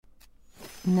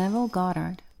Neville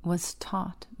Goddard was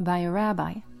taught by a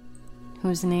rabbi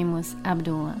whose name was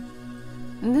Abdullah.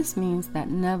 And this means that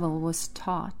Neville was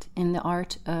taught in the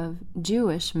art of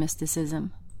Jewish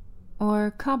mysticism,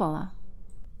 or Kabbalah.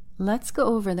 Let's go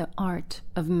over the art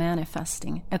of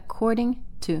manifesting according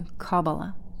to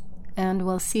Kabbalah, and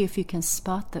we'll see if you can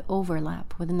spot the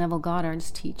overlap with Neville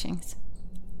Goddard's teachings.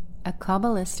 A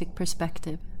Kabbalistic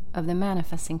perspective of the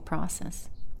manifesting process.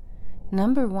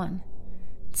 Number 1,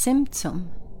 Tzimtzum.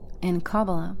 In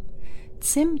Kabbalah,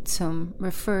 Tzimtzum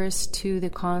refers to the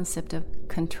concept of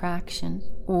contraction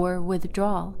or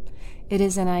withdrawal. It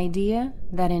is an idea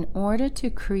that in order to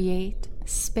create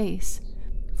space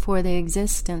for the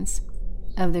existence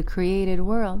of the created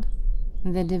world,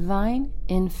 the divine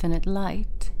infinite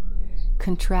light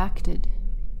contracted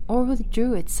or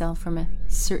withdrew itself from a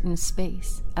certain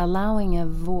space, allowing a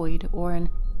void or an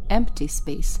empty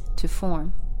space to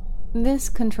form. This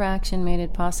contraction made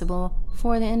it possible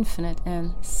for the infinite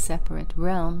and separate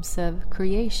realms of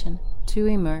creation to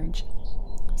emerge.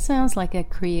 Sounds like a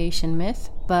creation myth,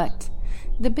 but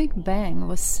the Big Bang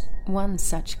was one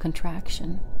such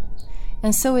contraction.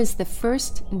 And so is the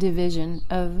first division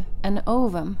of an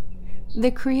ovum.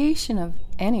 The creation of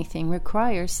anything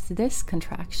requires this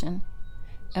contraction,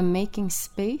 a making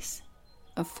space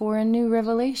for a new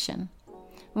revelation,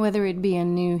 whether it be a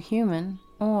new human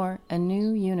or a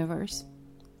new universe,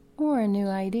 or a new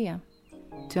idea.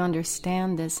 To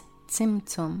understand this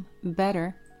Tzimtzum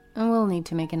better, and we'll need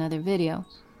to make another video.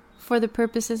 For the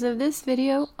purposes of this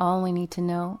video, all we need to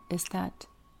know is that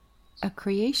a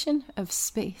creation of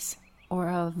space, or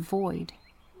a void,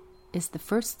 is the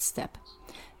first step.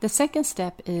 The second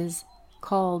step is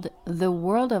called the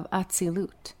world of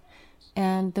Atzilut,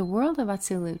 and the world of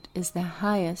Atzilut is the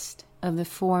highest of the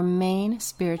 4 main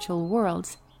spiritual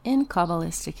worlds in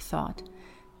Kabbalistic thought.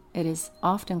 It is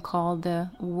often called the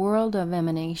world of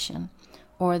emanation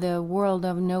or the world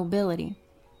of nobility.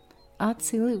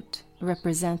 Atzilut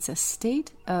represents a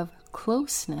state of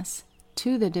closeness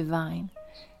to the divine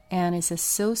and is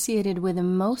associated with the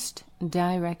most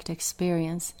direct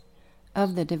experience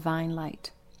of the divine light,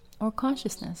 or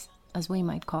consciousness, as we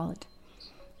might call it.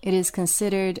 It is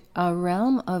considered a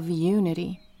realm of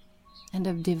unity and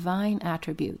of divine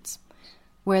attributes,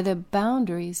 where the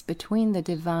boundaries between the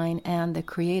divine and the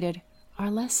created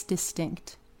are less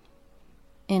distinct.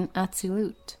 In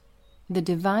Atzilut, the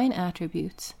divine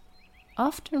attributes,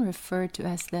 often referred to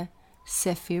as the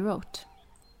Sephirot,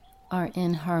 are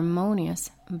in harmonious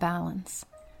balance.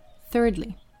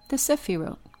 Thirdly, the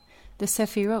Sephirot. The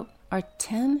Sephirot are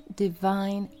 10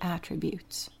 divine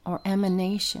attributes or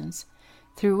emanations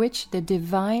through which the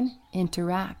divine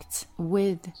interacts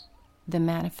with the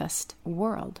manifest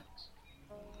world.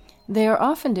 They are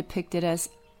often depicted as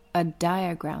a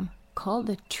diagram called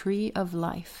the Tree of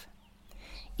Life.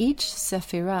 Each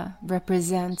Sephirah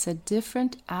represents a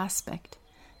different aspect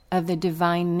of the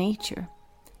divine nature,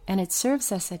 and it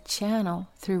serves as a channel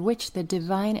through which the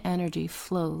divine energy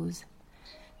flows.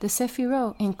 The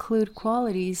Sephirot include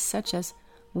qualities such as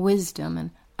wisdom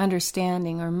and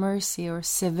understanding, or mercy, or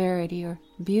severity, or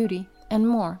beauty, and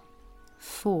more.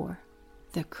 4.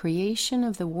 The creation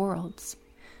of the worlds.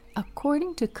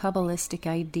 According to Kabbalistic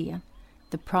idea,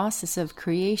 the process of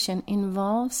creation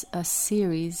involves a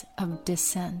series of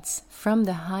descents from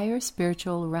the higher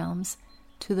spiritual realms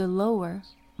to the lower,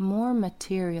 more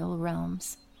material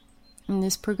realms. And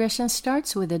this progression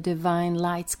starts with the divine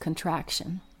light's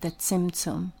contraction, the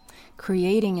Tzimtzum,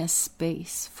 creating a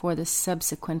space for the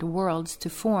subsequent worlds to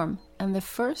form. And the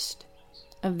first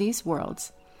of these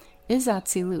worlds is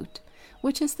Atzilut,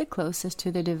 which is the closest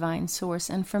to the divine source,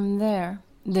 and from there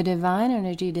the divine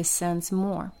energy descends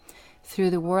more through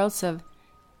the worlds of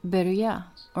Beriah,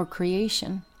 or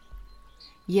creation,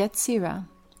 Yetzirah,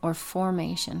 or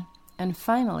formation, and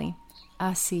finally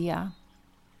Asiyah,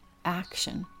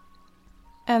 action.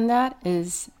 And that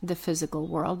is the physical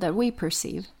world that we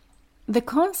perceive. The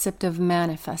concept of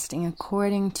manifesting,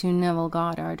 according to Neville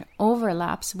Goddard,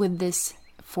 overlaps with this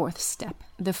 4th step,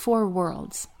 the 4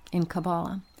 worlds in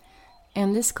Kabbalah.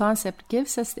 And this concept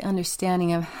gives us the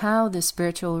understanding of how the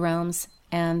spiritual realms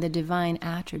and the divine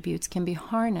attributes can be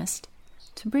harnessed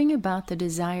to bring about the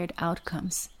desired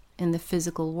outcomes in the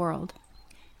physical world.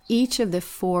 Each of the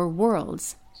 4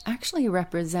 worlds actually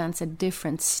represents a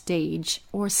different stage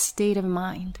or state of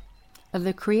mind of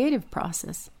the creative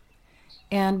process.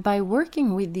 And by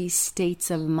working with these states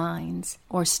of minds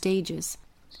or stages,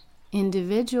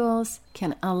 individuals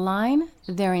can align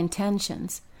their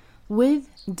intentions with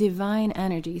divine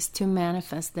energies to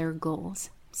manifest their goals.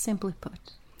 Simply put,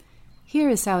 here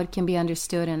is how it can be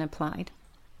understood and applied.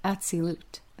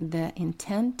 Atzilut, the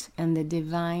intent and the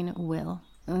divine will.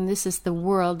 And this is the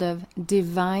world of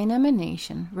divine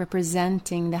emanation,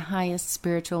 representing the highest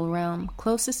spiritual realm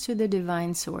closest to the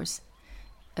divine source,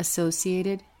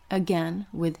 associated again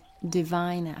with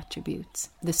divine attributes,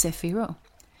 the Sephirot,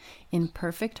 in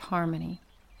perfect harmony.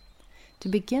 To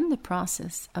begin the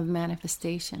process of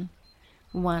manifestation,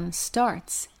 one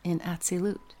starts in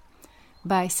Atzilut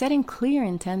by setting clear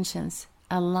intentions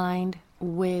aligned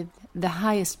with the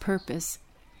highest purpose,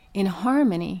 in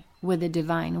harmony with the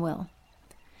divine will.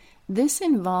 This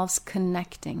involves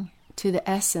connecting to the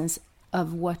essence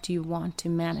of what you want to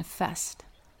manifest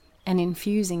and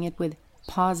infusing it with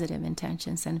positive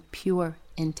intentions and pure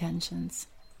intentions.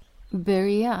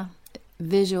 Beriah,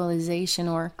 visualization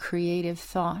or creative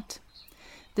thought.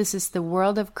 This is the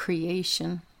world of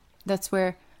creation. That's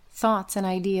where thoughts and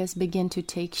ideas begin to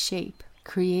take shape.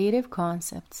 Creative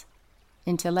concepts,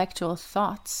 intellectual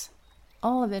thoughts,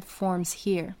 all of it forms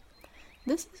here.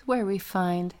 This is where we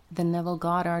find the Neville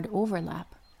Goddard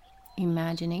overlap.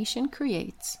 Imagination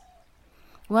creates.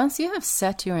 Once you have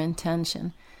set your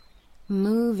intention,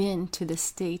 move into the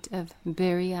state of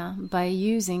Beriah by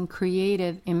using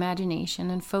creative imagination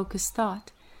and focused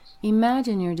thought.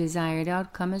 Imagine your desired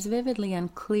outcome as vividly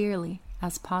and clearly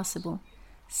as possible.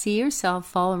 See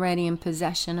yourself already in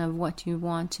possession of what you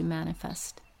want to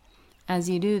manifest. As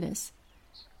you do this,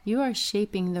 you are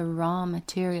shaping the raw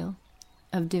material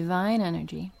of divine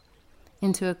energy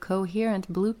into a coherent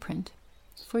blueprint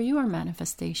for your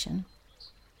manifestation.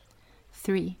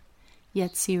 3.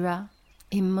 Yetzirah,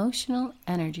 emotional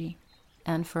energy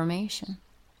and formation.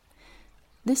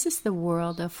 This is the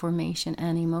world of formation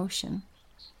and emotion,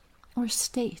 or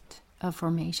state of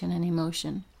formation and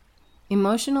emotion.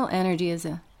 Emotional energy is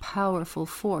a powerful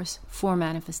force for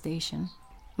manifestation.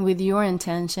 With your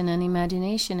intention and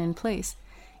imagination in place,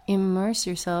 immerse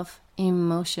yourself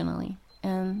emotionally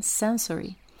and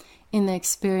sensory in the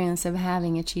experience of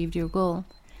having achieved your goal.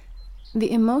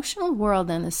 The emotional world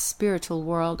and the spiritual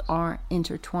world are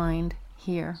intertwined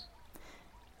here.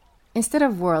 Instead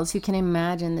of worlds, you can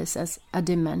imagine this as a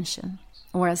dimension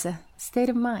or as a state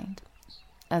of mind,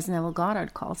 as Neville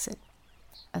Goddard calls it,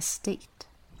 a state.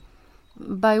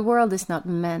 By world is not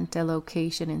meant a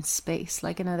location in space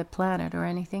like another planet or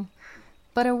anything,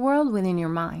 but a world within your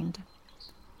mind.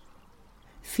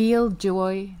 Feel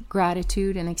joy,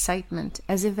 gratitude, and excitement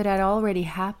as if it had already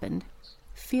happened.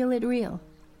 Feel it real.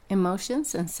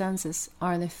 Emotions and senses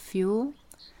are the fuel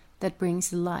that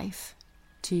brings life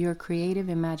to your creative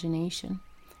imagination,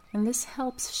 and this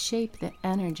helps shape the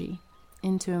energy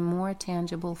into a more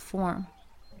tangible form.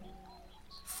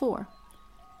 4.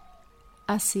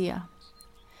 Asiya,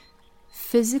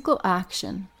 physical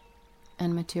action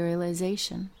and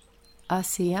materialization.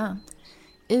 Asiya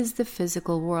is the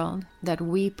physical world that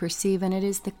we perceive, and it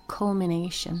is the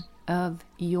culmination of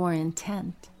your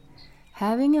intent.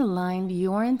 Having aligned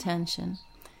your intention,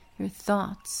 your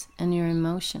thoughts, and your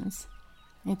emotions,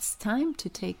 it's time to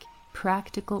take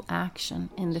practical action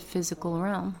in the physical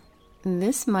realm.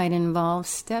 This might involve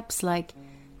steps like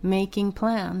making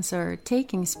plans or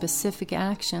taking specific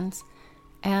actions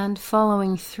and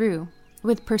following through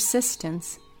with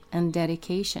persistence and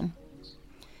dedication.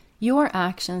 Your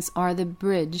actions are the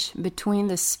bridge between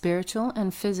the spiritual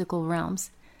and physical realms,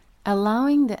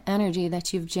 allowing the energy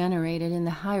that you've generated in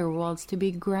the higher worlds to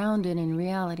be grounded in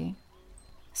reality.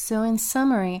 So in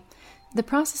summary, the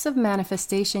process of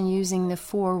manifestation using the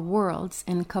 4 worlds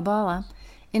in Kabbalah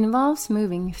involves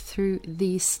moving through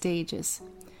these stages.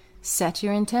 Set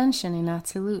your intention in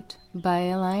Atzilut by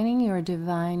aligning your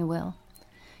divine will.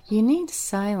 You need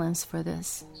silence for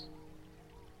this,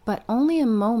 but only a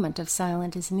moment of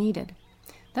silence is needed.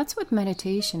 That's what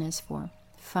meditation is for.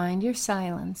 Find your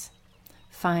silence.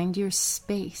 Find your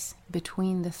space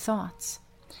between the thoughts.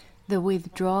 The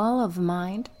withdrawal of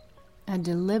mind, a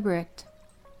deliberate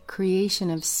creation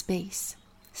of space,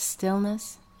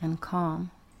 stillness, and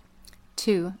calm.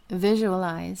 2.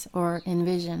 Visualize or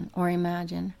envision or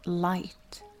imagine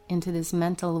light into this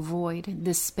mental void,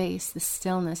 this space, this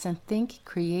stillness, and think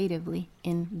creatively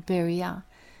in Beriah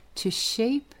to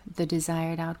shape the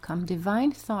desired outcome.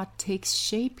 Divine thought takes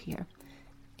shape here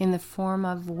in the form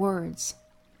of words,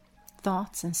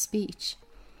 thoughts, and speech.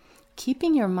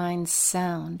 Keeping your mind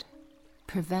sound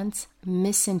prevents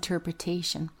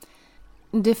misinterpretation.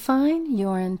 Define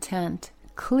your intent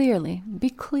clearly. Be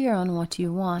clear on what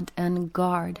you want and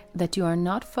guard that you are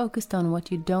not focused on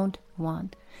what you don't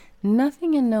want.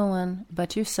 Nothing and no one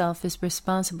but yourself is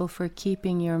responsible for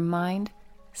keeping your mind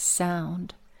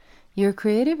sound. Your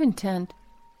creative intent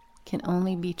can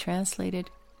only be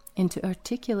translated into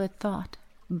articulate thought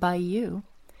by you.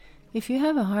 If you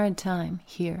have a hard time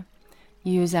here,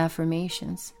 use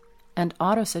affirmations and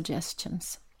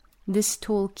autosuggestions. This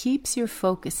tool keeps your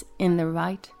focus in the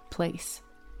right place.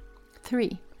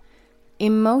 3.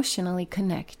 Emotionally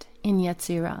connect in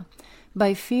Yetzirah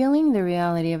by feeling the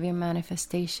reality of your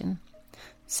manifestation.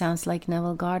 Sounds like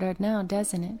Neville Goddard now,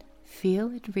 doesn't it?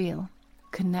 Feel it real.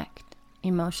 Connect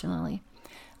emotionally.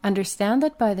 Understand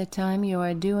that by the time you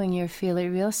are doing your Feel It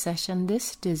Real session,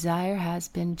 this desire has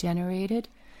been generated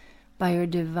by your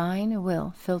divine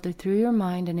will, filtered through your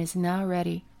mind, and is now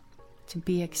ready to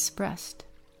be expressed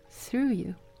through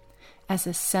you as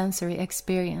a sensory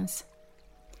experience.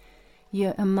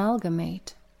 You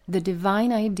amalgamate the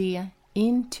divine idea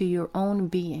into your own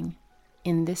being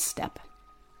in this step.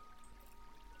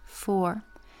 4.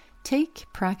 Take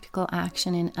practical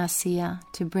action in Asiya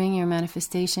to bring your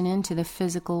manifestation into the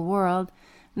physical world.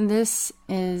 This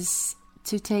is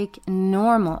to take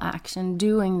normal action,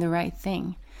 doing the right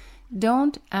thing.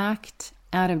 Don't act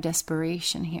out of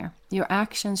desperation here. Your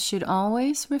actions should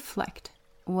always reflect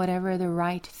whatever the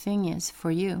right thing is for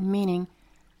you, meaning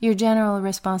your general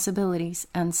responsibilities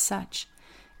and such.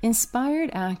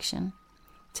 Inspired action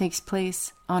takes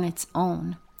place on its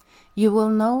own. You will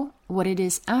know what it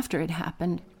is after it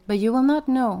happened, but you will not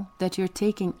know that you're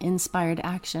taking inspired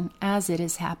action as it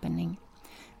is happening.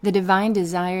 The divine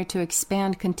desire to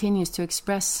expand continues to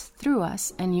express through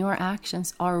us, and your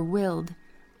actions are willed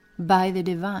by the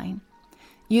divine.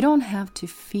 You don't have to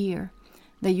fear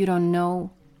that you don't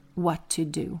know what to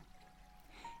do.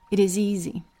 It is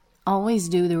easy. Always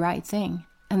do the right thing,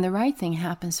 and the right thing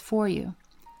happens for you.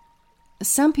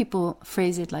 Some people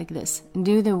phrase it like this: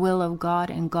 do the will of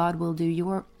God and God will do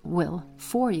your will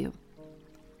for you.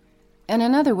 And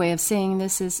another way of saying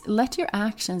this is, let your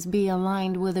actions be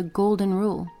aligned with the golden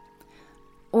rule,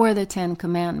 or the 10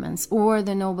 commandments, or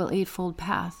the noble eightfold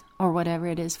path, or whatever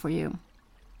it is for you.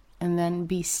 And then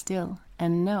be still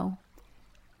and know.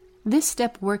 This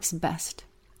step works best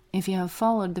if you have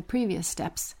followed the previous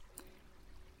steps.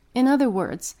 In other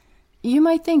words, you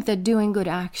might think that doing good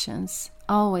actions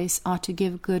always ought to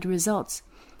give good results,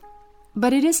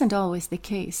 but it isn't always the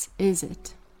case, is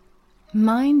it?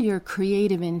 Mind your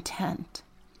creative intent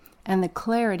and the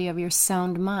clarity of your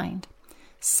sound mind.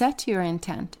 Set your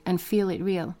intent and feel it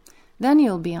real. Then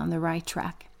you'll be on the right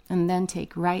track, and then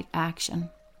take right action.